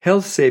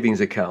Health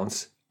savings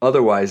accounts,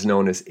 otherwise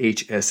known as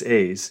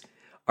HSAs,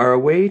 are a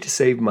way to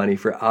save money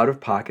for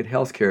out-of-pocket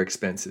healthcare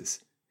expenses.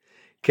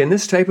 Can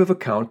this type of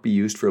account be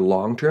used for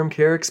long-term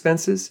care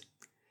expenses?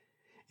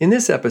 In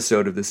this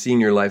episode of the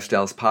Senior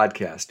Lifestyles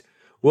Podcast,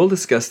 we'll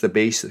discuss the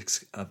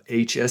basics of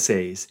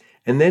HSAs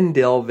and then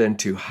delve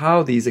into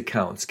how these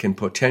accounts can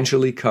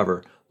potentially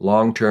cover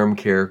long-term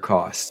care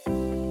costs.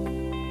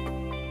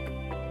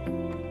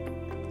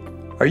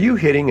 Are you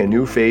hitting a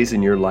new phase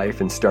in your life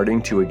and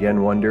starting to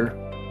again wonder,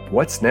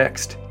 what's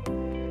next?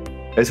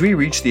 As we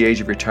reach the age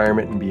of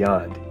retirement and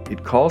beyond,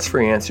 it calls for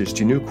answers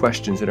to new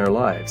questions in our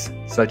lives,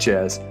 such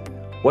as,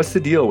 what's the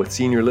deal with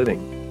senior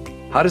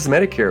living? How does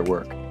Medicare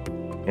work?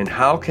 And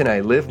how can I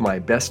live my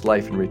best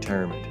life in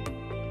retirement?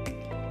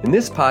 In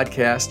this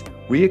podcast,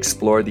 we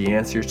explore the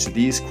answers to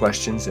these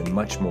questions and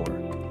much more.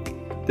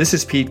 This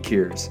is Pete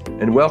Kears,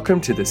 and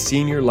welcome to the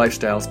Senior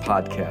Lifestyles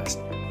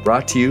Podcast,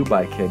 brought to you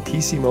by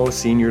Cantissimo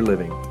Senior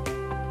Living.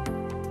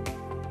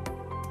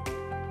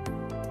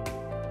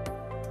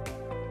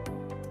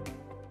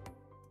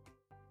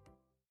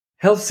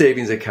 Health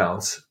savings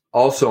accounts,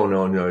 also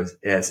known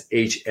as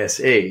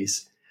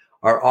HSAs,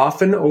 are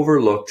often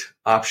overlooked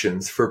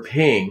options for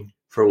paying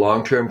for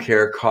long-term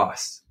care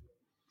costs.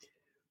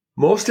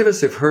 Most of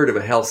us have heard of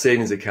a health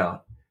savings account,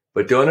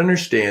 but don't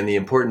understand the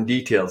important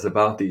details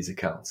about these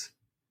accounts.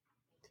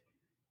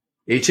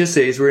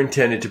 HSAs were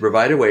intended to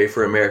provide a way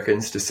for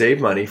Americans to save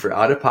money for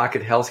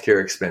out-of-pocket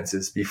healthcare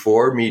expenses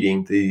before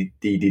meeting the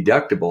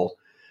deductible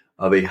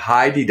of a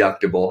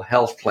high-deductible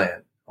health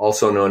plan,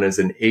 also known as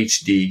an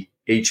HDHP.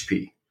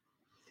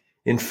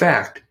 In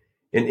fact,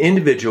 an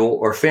individual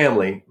or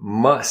family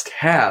must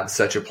have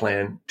such a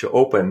plan to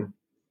open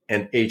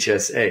an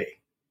HSA.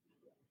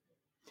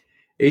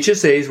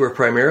 HSAs were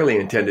primarily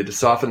intended to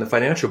soften the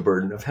financial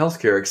burden of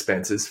healthcare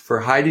expenses for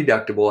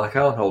high-deductible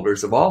account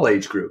holders of all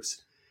age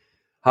groups.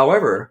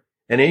 However,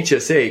 an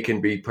HSA can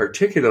be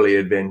particularly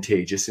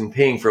advantageous in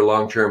paying for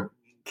long-term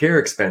care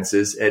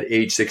expenses at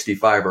age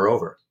 65 or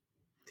over.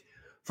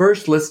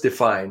 First, let's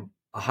define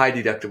a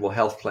high-deductible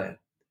health plan.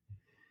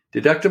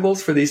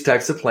 Deductibles for these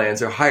types of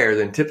plans are higher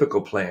than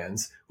typical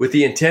plans, with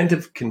the intent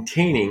of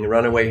containing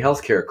runaway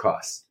healthcare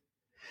costs.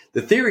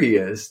 The theory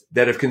is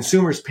that if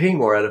consumers pay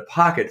more out of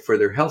pocket for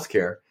their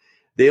healthcare,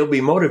 they'll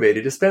be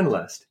motivated to spend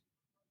less.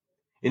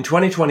 In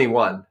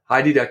 2021,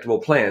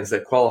 high-deductible plans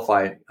that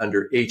qualified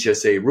under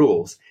HSA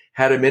rules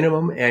had a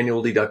minimum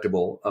annual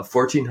deductible of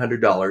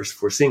 $1,400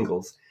 for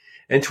singles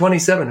and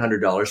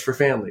 $2,700 for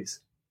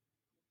families.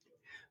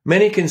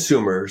 Many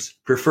consumers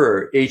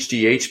prefer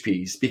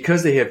HDHPs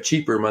because they have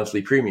cheaper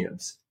monthly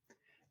premiums.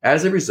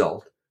 As a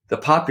result, the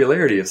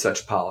popularity of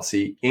such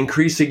policy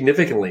increased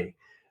significantly,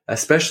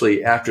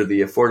 especially after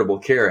the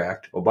Affordable Care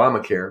Act,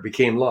 Obamacare,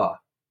 became law.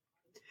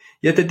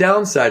 Yet the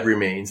downside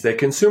remains that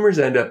consumers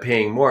end up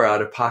paying more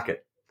out of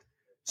pocket.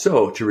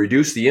 So, to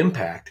reduce the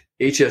impact,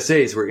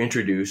 HSAs were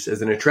introduced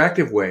as an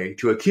attractive way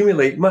to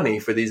accumulate money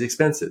for these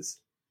expenses.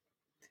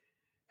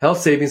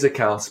 Health savings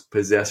accounts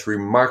possess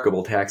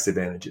remarkable tax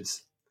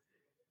advantages.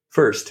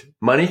 First,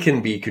 money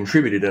can be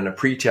contributed on a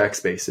pre-tax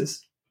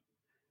basis.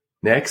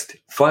 Next,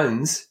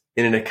 funds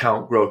in an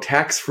account grow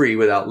tax-free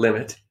without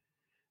limit.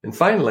 And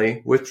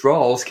finally,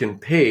 withdrawals can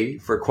pay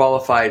for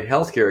qualified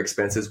healthcare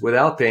expenses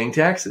without paying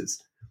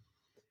taxes.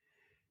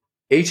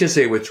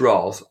 HSA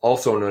withdrawals,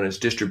 also known as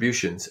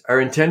distributions, are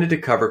intended to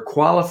cover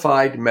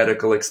qualified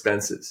medical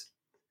expenses.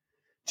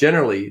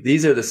 Generally,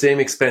 these are the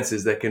same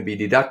expenses that can be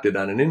deducted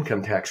on an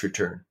income tax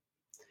return.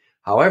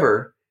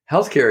 However,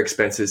 healthcare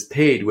expenses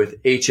paid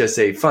with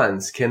HSA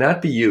funds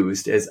cannot be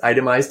used as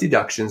itemized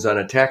deductions on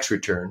a tax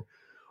return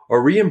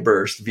or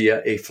reimbursed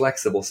via a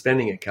flexible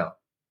spending account.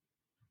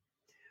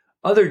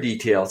 Other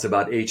details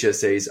about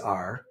HSAs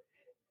are: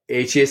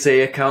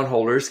 HSA account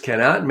holders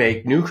cannot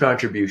make new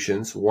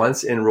contributions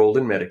once enrolled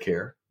in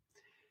Medicare.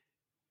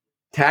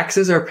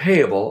 Taxes are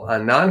payable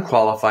on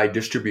non-qualified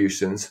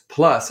distributions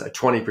plus a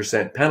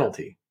 20%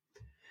 penalty.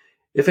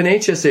 If an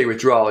HSA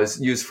withdrawal is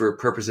used for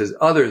purposes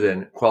other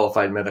than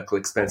qualified medical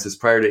expenses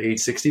prior to age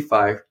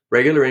 65,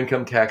 regular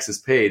income tax is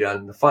paid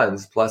on the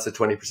funds plus a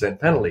 20%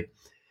 penalty.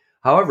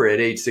 However, at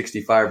age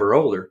 65 or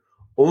older,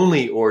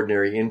 only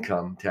ordinary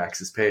income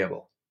tax is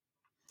payable.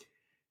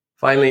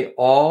 Finally,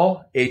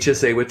 all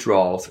HSA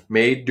withdrawals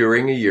made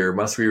during a year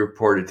must be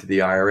reported to the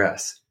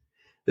IRS.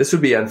 This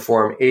would be on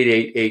Form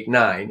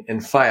 8889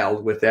 and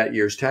filed with that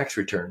year's tax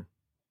return.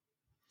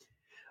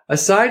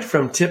 Aside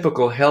from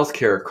typical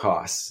healthcare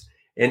costs,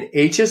 an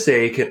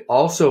HSA can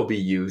also be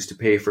used to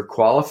pay for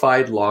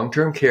qualified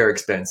long-term care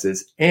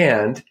expenses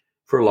and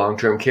for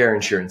long-term care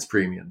insurance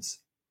premiums.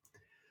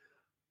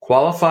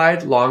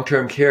 Qualified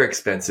long-term care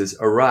expenses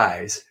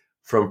arise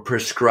from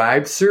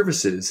prescribed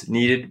services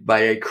needed by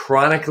a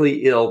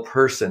chronically ill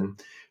person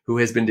who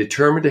has been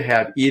determined to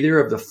have either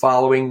of the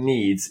following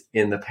needs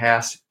in the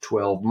past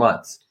 12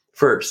 months.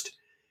 First,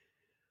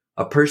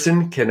 a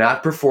person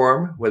cannot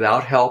perform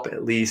without help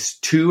at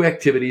least 2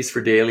 activities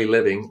for daily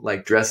living,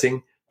 like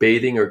dressing,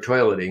 bathing, or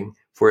toileting,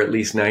 for at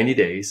least 90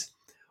 days,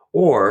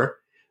 or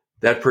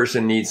that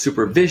person needs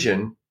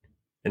supervision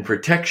and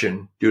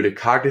protection due to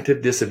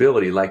cognitive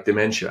disability like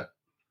dementia.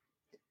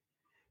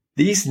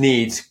 These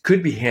needs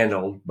could be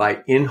handled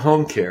by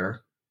in-home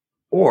care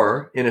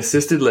or in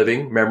assisted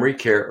living, memory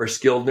care, or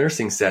skilled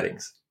nursing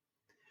settings.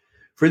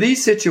 For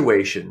these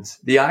situations,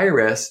 the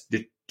IRS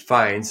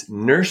defines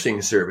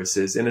nursing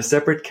services in a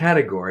separate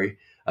category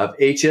of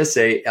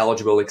HSA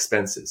eligible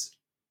expenses.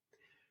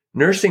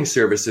 Nursing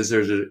services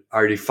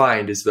are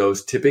defined as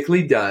those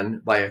typically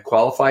done by a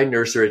qualified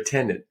nurse or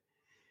attendant.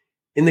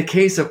 In the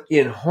case of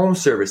in-home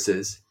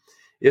services,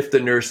 if the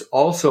nurse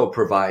also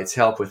provides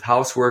help with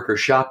housework or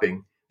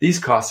shopping, these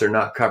costs are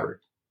not covered.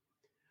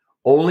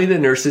 Only the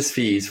nurse's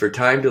fees for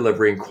time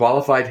delivering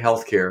qualified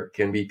health care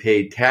can be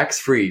paid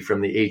tax-free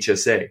from the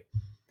HSA.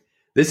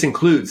 This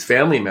includes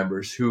family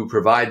members who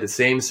provide the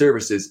same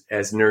services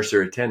as nurse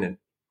or attendant.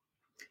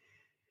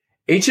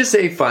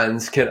 HSA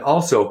funds can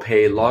also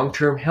pay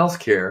long-term health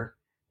care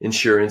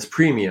insurance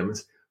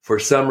premiums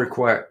with some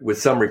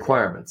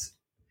requirements.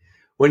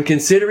 When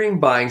considering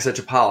buying such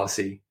a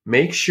policy,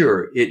 make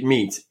sure it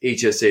meets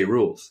HSA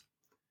rules.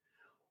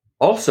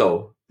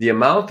 Also, the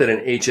amount that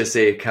an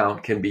HSA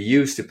account can be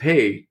used to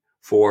pay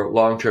for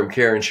long-term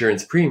care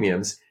insurance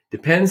premiums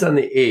depends on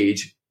the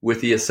age,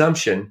 with the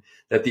assumption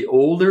that the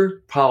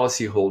older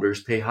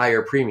policyholders pay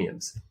higher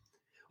premiums.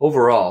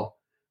 Overall,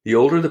 the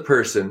older the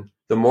person,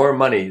 the more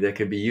money that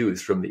can be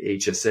used from the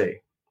HSA.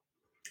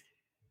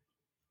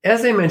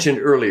 As I mentioned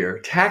earlier,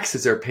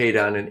 taxes are paid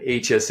on an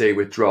HSA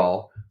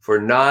withdrawal for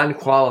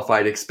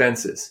non-qualified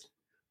expenses,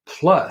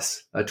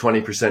 plus a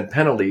 20%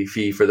 penalty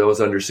fee for those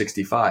under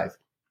 65.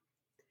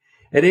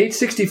 At age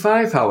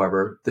 65,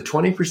 however, the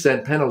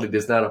 20% penalty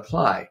does not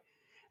apply,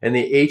 and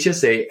the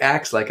HSA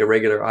acts like a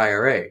regular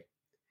IRA.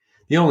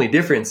 The only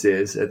difference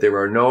is that there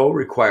are no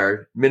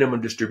required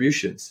minimum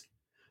distributions.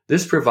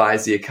 This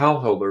provides the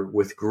account holder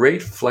with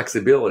great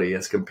flexibility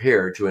as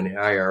compared to an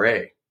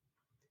IRA.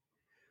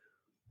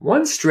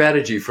 One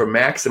strategy for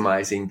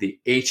maximizing the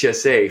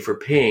HSA for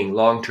paying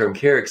long-term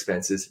care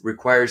expenses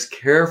requires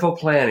careful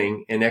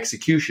planning and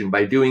execution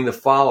by doing the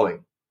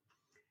following.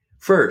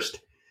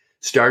 First,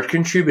 start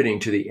contributing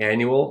to the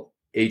annual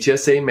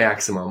HSA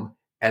maximum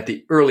at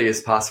the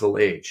earliest possible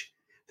age.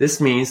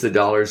 This means the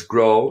dollars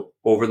grow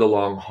over the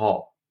long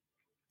haul.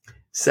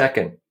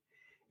 Second,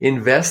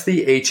 invest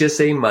the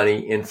HSA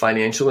money in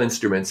financial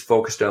instruments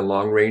focused on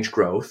long-range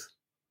growth.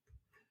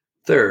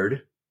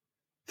 Third,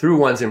 through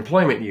one's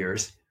employment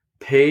years,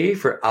 pay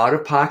for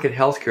out-of-pocket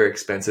healthcare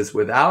expenses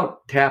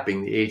without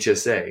tapping the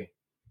HSA.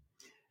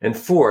 And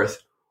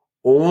fourth,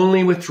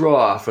 only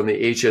withdraw from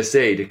the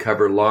HSA to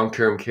cover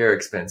long-term care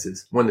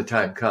expenses when the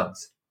time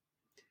comes.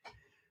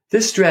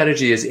 This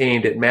strategy is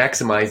aimed at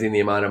maximizing the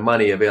amount of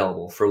money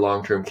available for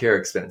long-term care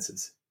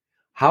expenses.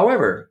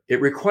 However, it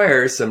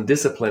requires some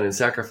discipline and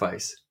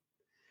sacrifice.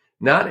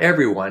 Not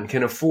everyone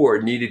can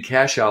afford needed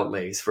cash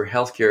outlays for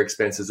healthcare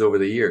expenses over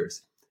the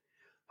years.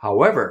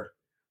 However,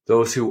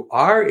 those who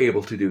are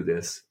able to do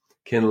this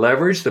can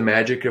leverage the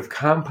magic of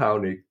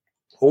compounding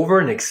over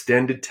an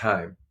extended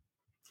time,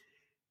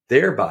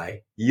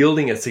 thereby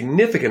yielding a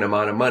significant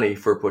amount of money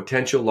for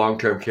potential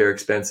long-term care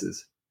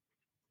expenses.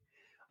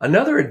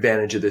 Another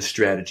advantage of this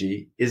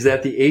strategy is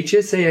that the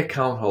HSA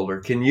account holder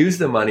can use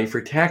the money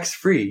for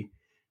tax-free,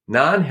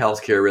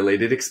 non-healthcare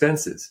related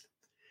expenses.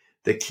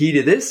 The key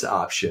to this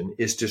option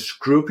is to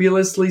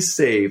scrupulously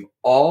save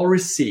all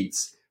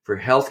receipts for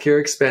healthcare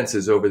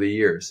expenses over the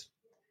years.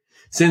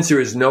 Since there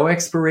is no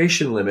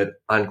expiration limit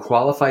on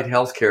qualified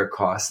healthcare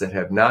costs that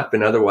have not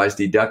been otherwise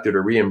deducted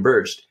or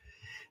reimbursed,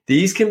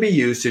 these can be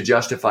used to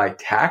justify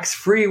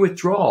tax-free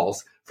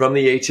withdrawals from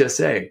the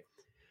HSA.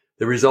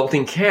 The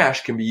resulting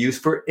cash can be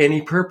used for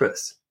any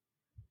purpose.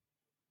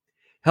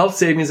 Health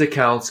savings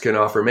accounts can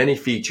offer many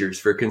features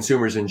for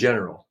consumers in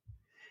general.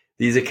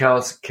 These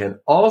accounts can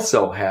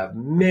also have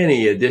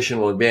many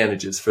additional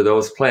advantages for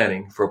those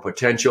planning for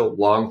potential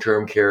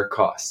long-term care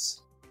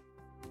costs.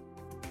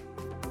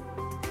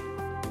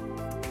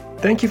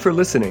 Thank you for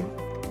listening.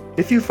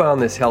 If you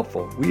found this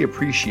helpful, we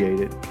appreciate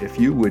it if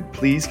you would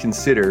please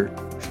consider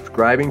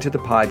subscribing to the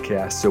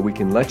podcast so we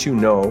can let you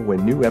know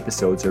when new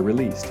episodes are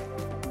released.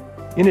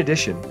 In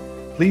addition,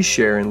 please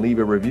share and leave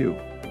a review.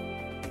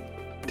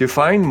 To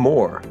find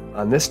more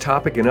on this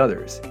topic and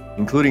others,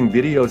 including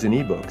videos and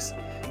ebooks,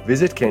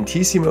 visit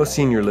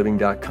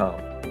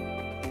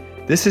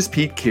cantissimoseniorliving.com. This is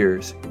Pete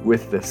Kears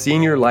with the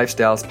Senior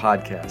Lifestyles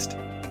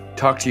Podcast.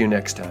 Talk to you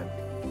next time.